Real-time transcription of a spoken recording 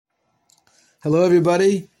Hello,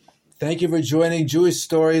 everybody. Thank you for joining Jewish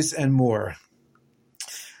Stories and More.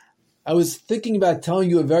 I was thinking about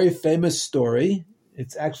telling you a very famous story.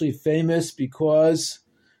 It's actually famous because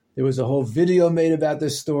there was a whole video made about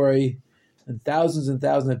this story, and thousands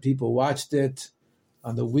of people watched it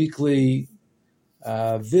on the weekly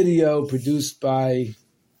video produced by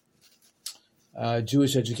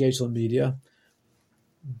Jewish Educational Media.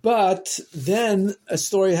 But then a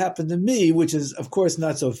story happened to me, which is, of course,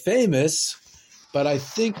 not so famous, but I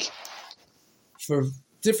think for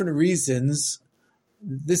different reasons,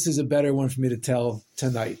 this is a better one for me to tell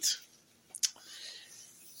tonight.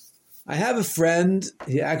 I have a friend.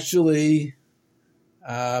 He actually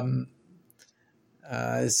is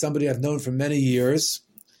somebody I've known for many years,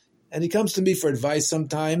 and he comes to me for advice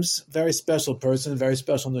sometimes. Very special person, very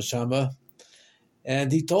special neshama.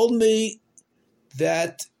 And he told me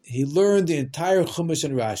that he learned the entire Chumash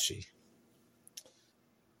and Rashi.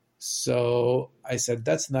 So I said,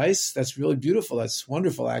 that's nice. That's really beautiful. That's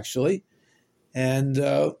wonderful, actually. And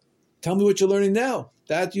tell me what you're learning now.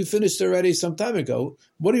 That you finished already some time ago.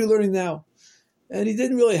 What are you learning now? And he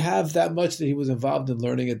didn't really have that much that he was involved in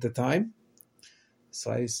learning at the time.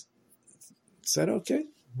 So I said, okay,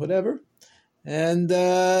 whatever. And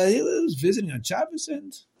he was visiting on Shabbos,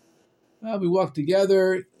 and we walked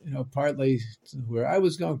together, partly where I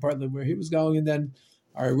was going, partly where he was going. And then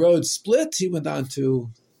our roads split. He went on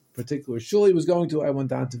to particular shul he was going to. I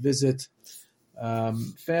went on to visit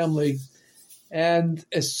family. And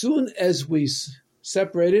as soon as we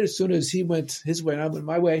separated, as soon as he went his way and I went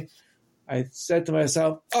my way, I said to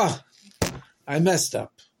myself, I messed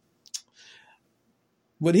up.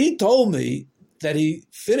 When he told me that he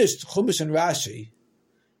finished Chumash and Rashi,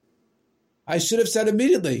 I should have said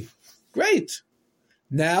immediately, great.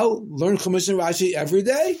 Now learn Chumash and Rashi every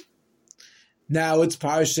day. Now it's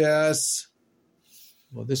Parshas.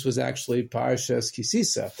 Well, this was actually Parshas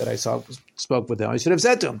Kisisa that I spoke with him. I should have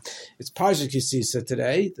said to him, it's Parshas Kisisa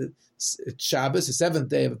today. It's Shabbos, the seventh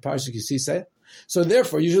day of Parshas Kisisa. So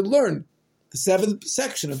therefore, you should learn the seventh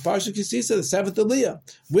section of Parshas Kisisa, the seventh Aliyah,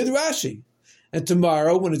 with Rashi. And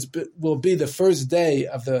tomorrow, when will be the first day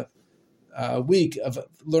of the week of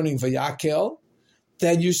learning Vayakel,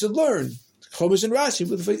 then you should learn Chumash and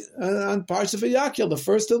Rashi on Parshas Vayakel, the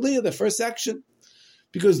first Aliyah, the first section,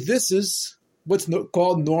 because this is what's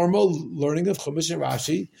called normal learning of Chumash and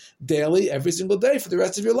Rashi daily, every single day for the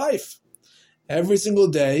rest of your life. Every single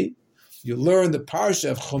day, you learn the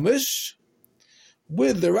Parsha of Chumash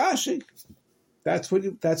with the Rashi. That's what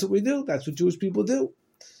we do. That's what Jewish people do.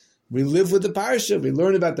 We live with the Parsha. We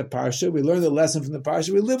learn about the Parsha. We learn the lesson from the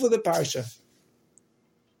Parsha. We live with the Parsha.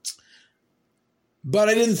 But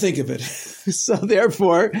I didn't think of it. So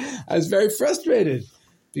therefore, I was very frustrated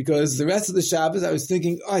because the rest of the Shabbos, I was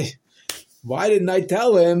thinking, why didn't I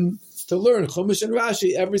tell him to learn Chumash and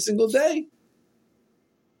Rashi every single day?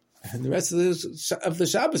 And the rest of the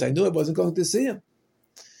Shabbos, I knew I wasn't going to see him.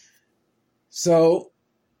 So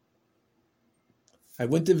I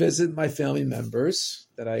went to visit my family members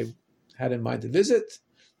that I had in mind to visit.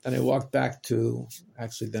 Then I walked back then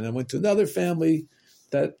I went to another family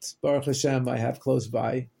that, Baruch Hashem, I have close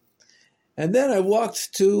by. And then I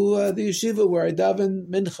walked to the yeshiva where I daven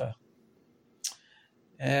mincha.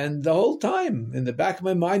 And the whole time, in the back of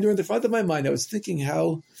my mind or in the front of my mind, I was thinking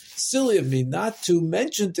how silly of me not to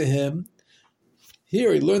mention to him,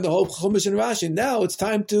 here, he learned the whole Chumash and Rashi. Now it's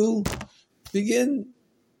time to begin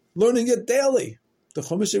learning it daily, the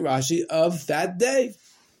Chumash and Rashi of that day.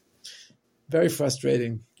 Very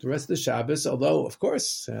frustrating. The rest of the Shabbos, although, of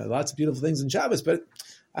course, lots of beautiful things in Shabbos, but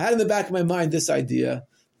I had in the back of my mind this idea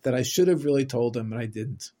that I should have really told him, and I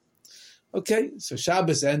didn't. Okay, so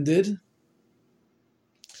Shabbos ended.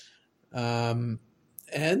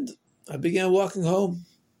 And I began walking home.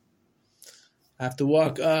 I have to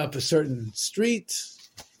walk up a certain street,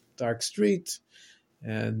 dark street,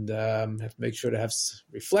 and have to make sure to have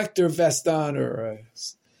reflector vest on or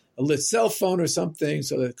a lit cell phone or something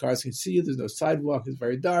so that cars can see you. There's no sidewalk. It's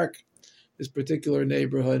very dark, this particular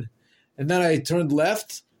neighborhood. And then I turned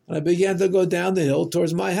left, and I began to go down the hill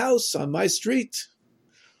towards my house on my street.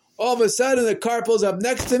 All of a sudden, a car pulls up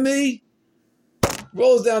next to me,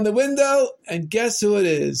 rolls down the window, and guess who it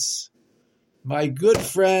is? My good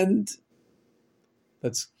friend,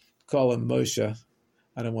 let's call him Moshe.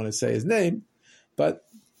 I don't want to say his name, but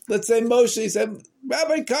let's say Moshe. He said,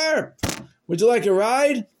 Rabbi Carr, would you like a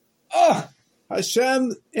ride?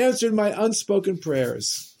 Hashem answered my unspoken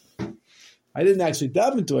prayers. I didn't actually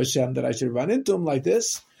daven to Hashem that I should run into him like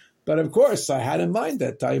this, but of course I had in mind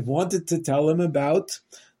that I wanted to tell him about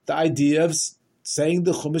the idea of saying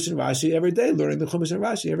the Chumash and Rashi every day, learning the Chumash and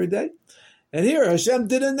Rashi every day. And here, Hashem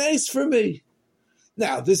did an ace for me.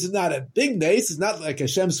 Now, this is not a big nace. It's not like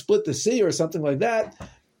Hashem split the sea or something like that.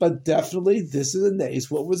 But definitely, this is a nace.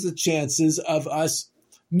 What was the chances of us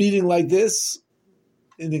meeting like this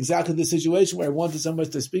in exactly the situation where I wanted so much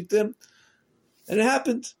to speak to him? And it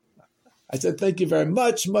happened. I said, thank you very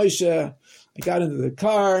much, Moshe. I got into the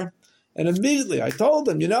car, and immediately I told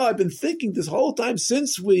him, I've been thinking this whole time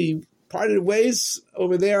since we parted ways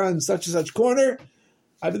over there on such and such corner.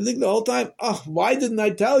 I've been thinking the whole time, why didn't I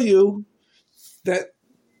tell you that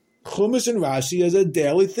Chumash and Rashi is a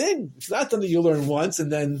daily thing? It's not something you learn once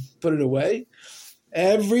and then put it away.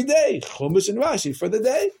 Every day, Chumash and Rashi for the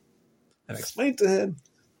day. And I explained to him,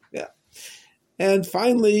 yeah. And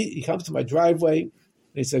finally, he comes to my driveway, and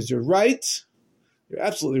he says, you're right. You're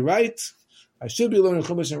absolutely right. I should be learning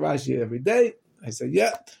Chumash and Rashi every day. I said,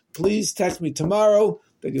 yeah, please text me tomorrow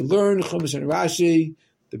that you learn Chumash and Rashi,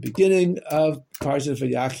 the beginning of Parshat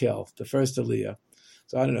Vayakhel, the first Aliyah.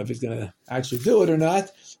 So I don't know if he's going to actually do it or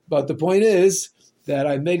not, but the point is that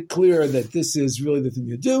I made clear that this is really the thing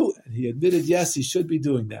to do, and he admitted, yes, he should be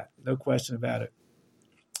doing that. No question about it.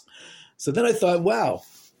 So then I thought, wow,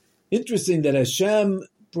 interesting that Hashem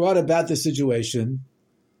brought about this situation.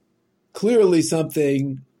 Clearly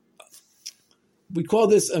something, we call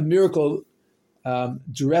this a miracle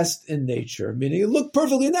dressed in nature, meaning it looked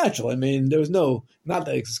perfectly natural. I mean, there was not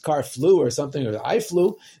that his car flew or something, or I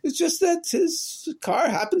flew. It's just that his car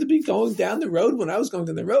happened to be going down the road when I was going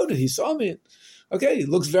down the road, and he saw me. Okay, it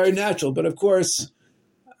looks very natural, but of course,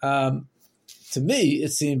 to me,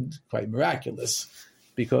 it seemed quite miraculous,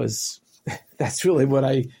 because that's really what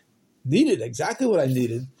I needed, exactly what I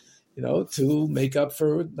needed, to make up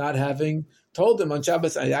for not having told him on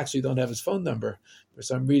Shabbos. I actually don't have his phone number. For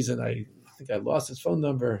some reason, I think I lost his phone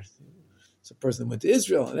number. It's a person that went to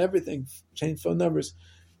Israel and everything, changed phone numbers.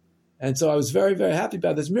 And so I was very, very happy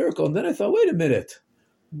about this miracle. And then I thought, wait a minute,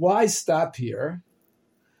 why stop here?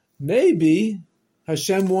 Maybe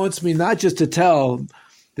Hashem wants me not just to tell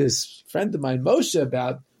this friend of mine, Moshe,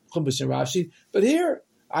 about Chumash and Rashi, but here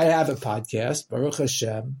I have a podcast, Baruch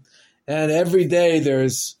Hashem, and every day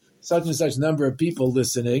there's such and such number of people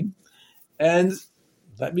listening. And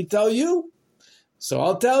let me tell you, so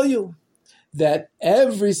I'll tell you that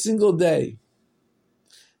every single day,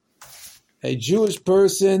 a Jewish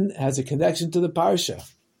person has a connection to the Parsha.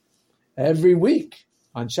 Every week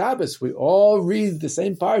on Shabbos, we all read the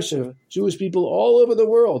same Parsha. Jewish people all over the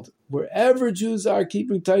world, wherever Jews are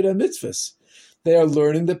keeping Torah mitzvahs, they are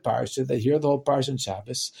learning the Parsha. They hear the whole Parsha on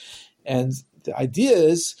Shabbos. And the idea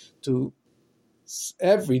is to,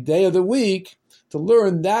 every day of the week, to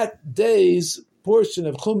learn that day's portion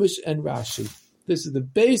of Chumash and Rashi. This is the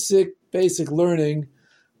basic learning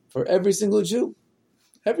for every single Jew.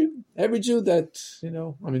 Every Jew that,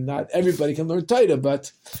 not everybody can learn Torah,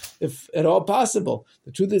 but if at all possible.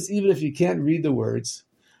 The truth is, even if you can't read the words,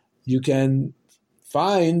 you can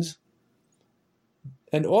find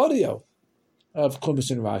an audio of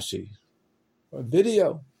Chumash and Rashi, or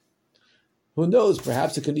video. Who knows?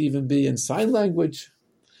 Perhaps it could even be in sign language.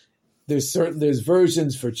 There's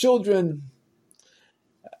versions for children,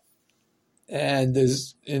 and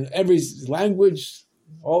there's in every language,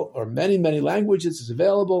 or many languages is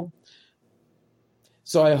available.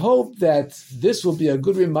 So I hope that this will be a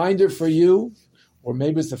good reminder for you, or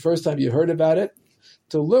maybe it's the first time you heard about it,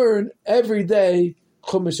 to learn every day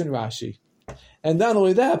Chumash and Rashi. And not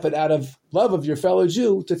only that, but out of love of your fellow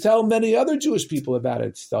Jew, to tell many other Jewish people about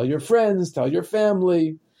it. Tell your friends, tell your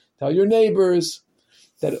family, tell your neighbors,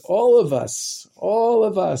 that all of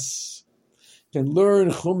us can learn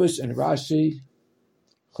Chumash and Rashi.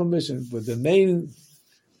 Chumash with the main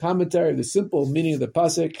commentary, the simple meaning of the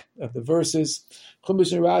pasuk, of the verses.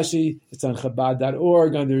 Chumash and Rashi, it's on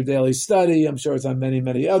Chabad.org under daily study. I'm sure it's on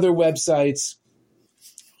many other websites.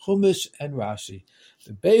 Chumash and Rashi,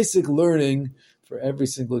 the basic learning for every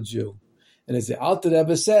single Jew. And as the Alter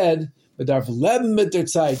Rebbe said, you have to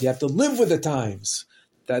live with the times.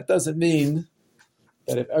 That doesn't mean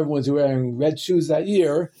that if everyone's wearing red shoes that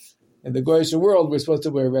year, in the Goyish world, we're supposed to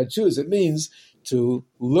wear red shoes. It means to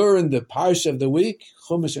learn the Parsha of the week,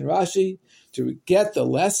 Chumash and Rashi, to get the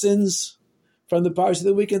lessons from the Parsha of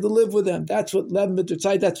the week and to live with them. That's what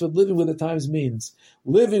that's what living with the times means.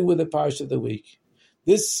 Living with the Parsha of the week.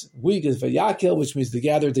 This week is Vayakhel, which means to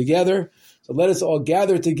gather together. So let us all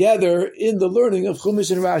gather together in the learning of Chumash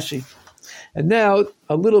and Rashi. And now,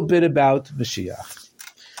 a little bit about Mashiach.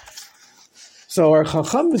 So our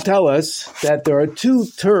Chacham tell us that there are two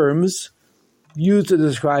terms used to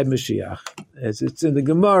describe Mashiach. As it's in the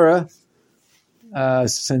Gemara,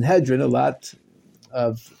 Sanhedrin, a lot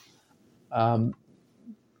of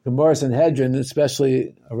Gemara Sanhedrin,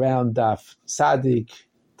 especially around Daf Sadik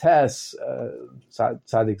Tes,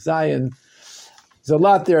 Tzadik Zion. There's a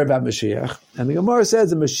lot there about Mashiach. And the Gemara says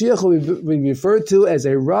that Mashiach will be referred to as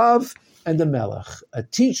a Rav and a Melech, a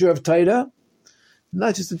teacher of Torah,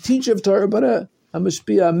 not just a teacher of Torah, but a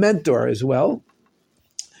Mashpia, a mentor as well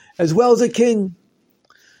as a king.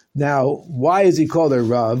 Now, why is he called a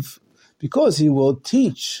Rav? Because he will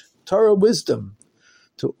teach Torah wisdom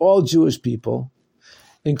to all Jewish people,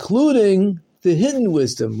 including the hidden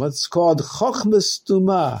wisdom, what's called Chochmas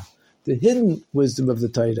Tumah, the hidden wisdom of the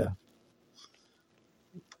Torah.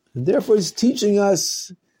 And therefore he's teaching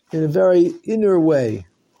us in a very inner way.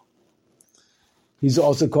 He's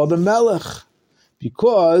also called a Melech,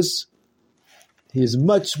 because he is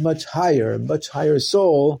much, much higher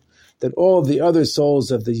soul than all the other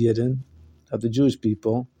souls of the Yidden, of the Jewish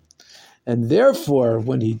people. And therefore,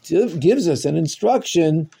 when he gives us an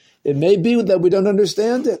instruction, it may be that we don't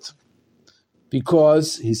understand it,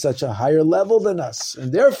 because he's such a higher level than us.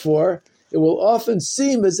 And therefore, it will often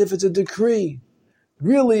seem as if it's a decree.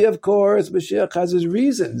 Really, of course, Mashiach has his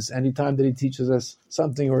reasons anytime that he teaches us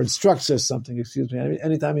something or instructs us something,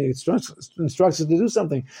 anytime he instructs us to do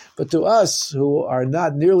something. But to us, who are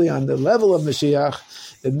not nearly on the level of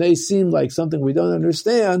Mashiach, it may seem like something we don't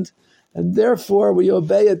understand, and therefore we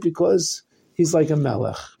obey it because he's like a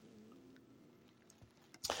melech.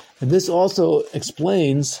 And this also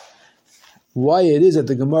explains why it is that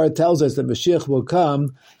the Gemara tells us that Mashiach will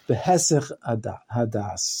come behesech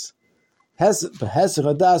hadas. Behesech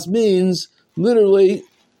hadas means literally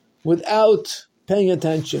without paying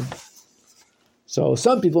attention. So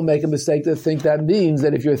some people make a mistake to think that means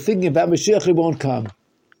that if you're thinking about Mashiach, he won't come.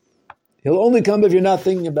 He'll only come if you're not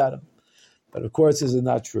thinking about him. But of course, this is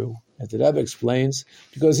not true. As the Rebbe explains,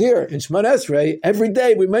 because here in Shemona Esrei, every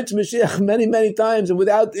day we mention Mashiach many, many times, and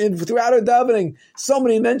throughout our davening, so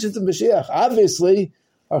many mentions of Mashiach. Obviously,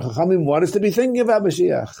 our Chachamim want us to be thinking about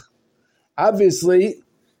Mashiach. Obviously,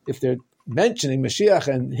 if they're mentioning Mashiach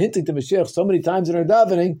and hinting to Mashiach so many times in our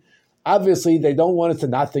davening, obviously they don't want us to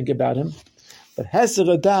not think about him. But Hesed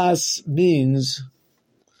Hadas means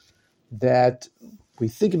that we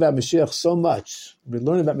think about Mashiach so much, we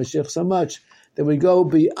learn about Mashiach so much, that we go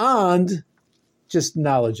beyond just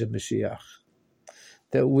knowledge of Mashiach.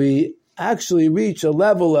 That we actually reach a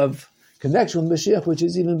level of connection with Mashiach which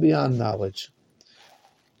is even beyond knowledge.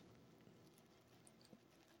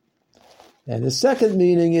 And the second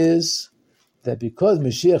meaning is that because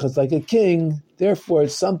Mashiach is like a king, therefore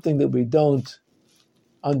it's something that we don't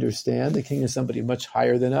understand. The king is somebody much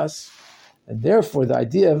higher than us. And therefore the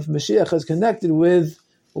idea of Mashiach is connected with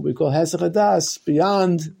what we call Hesed Hadas,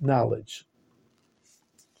 beyond knowledge.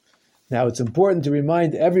 Now, it's important to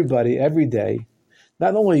remind everybody every day,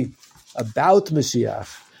 not only about Mashiach,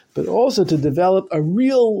 but also to develop a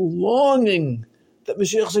real longing that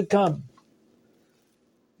Mashiach should come.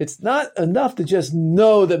 It's not enough to just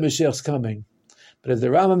know that Mashiach's coming. But as the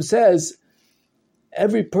Rambam says,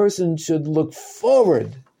 every person should look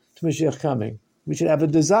forward to Mashiach coming. We should have a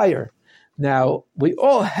desire. Now, we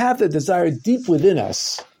all have the desire deep within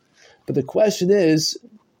us. But the question is,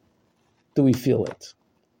 do we feel it?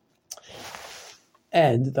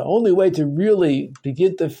 And the only way to really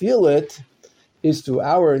begin to feel it is through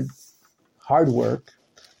our hard work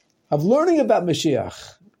of learning about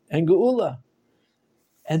Mashiach and Geula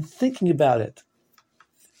and thinking about it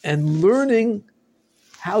and learning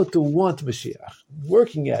how to want Mashiach,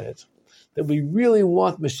 working at it, that we really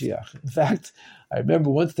want Mashiach. In fact, I remember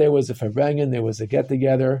once there was a Farbrengen, there was a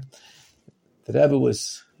get-together, the Rebbe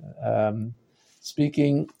was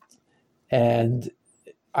speaking, and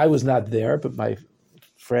I was not there, but my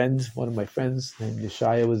friend, one of my friends named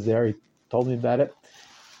Yeshaya was there. He told me about it.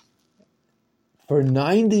 For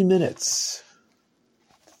 90 minutes,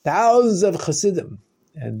 thousands of Chassidim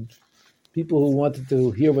and people who wanted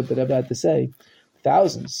to hear what the Rebbe had to say,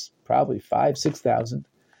 thousands, probably 5,000, 6,000,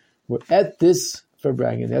 were at this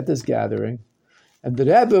Farbrengen, at this gathering, and the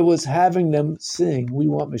Rebbe was having them sing "We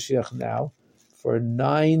Want Mashiach Now" for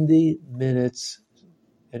 90 minutes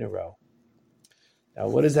in a row. Now,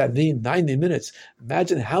 what does that mean, 90 minutes?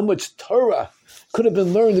 Imagine how much Torah could have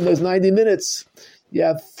been learned in those 90 minutes. You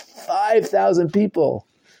have 5,000 people.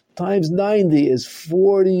 Times 90 is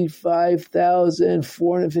 45,000,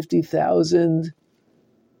 450,000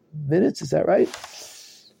 minutes. Is that right?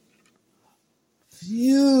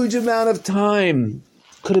 Huge amount of time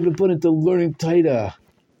could have been put into learning Torah.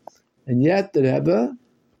 And yet the Rebbe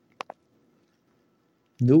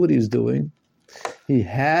knew what he was doing. He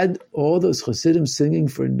had all those Chassidim singing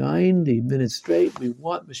for 90 minutes straight. We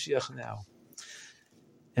want Mashiach now.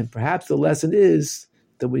 And perhaps the lesson is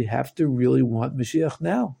that we have to really want Mashiach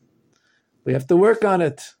now. We have to work on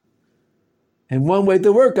it. And one way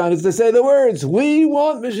to work on it is to say the words, we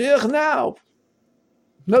want Mashiach now.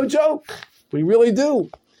 No joke. We really do.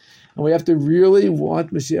 And we have to really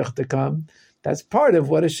want Mashiach to come. That's part of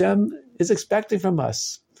what Hashem is expecting from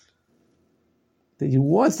us. That He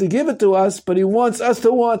wants to give it to us, but He wants us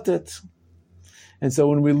to want it. And so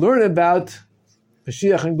when we learn about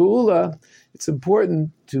Mashiach and Geula, it's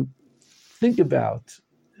important to think about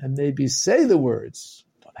and maybe say the words.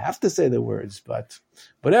 Don't have to say the words, but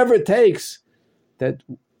whatever it takes, that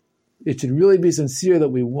it should really be sincere that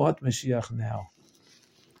we want Mashiach now.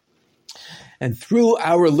 And through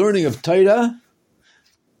our learning of Torah,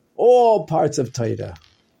 all parts of Torah,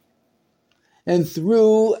 and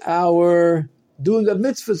through our doing of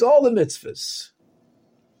mitzvahs, all the mitzvahs,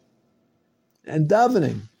 and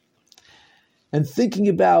davening, and thinking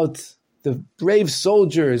about the brave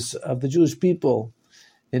soldiers of the Jewish people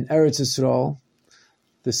in Eretz Yisrael,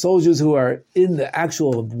 the soldiers who are in the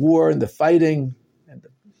actual war and the fighting, and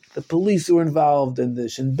the police who are involved, and the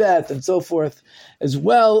Shin Bet, and so forth, as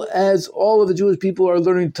well as all of the Jewish people who are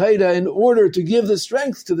learning Torah in order to give the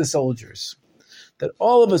strength to the soldiers. That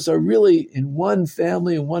all of us are really in one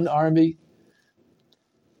family, in one army.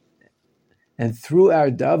 And through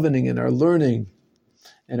our davening and our learning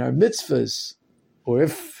and our mitzvahs, or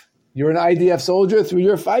if you're an IDF soldier, through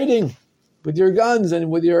your fighting with your guns and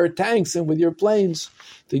with your tanks and with your planes,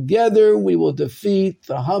 together we will defeat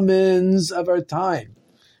the Hamans of our time.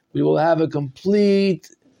 We will have a complete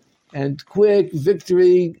and quick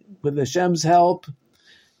victory with Hashem's help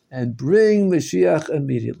and bring Mashiach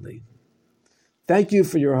immediately. Thank you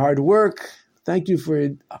for your hard work. Thank you for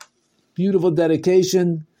your beautiful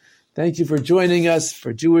dedication. Thank you for joining us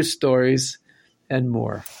for Jewish Stories and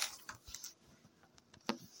more.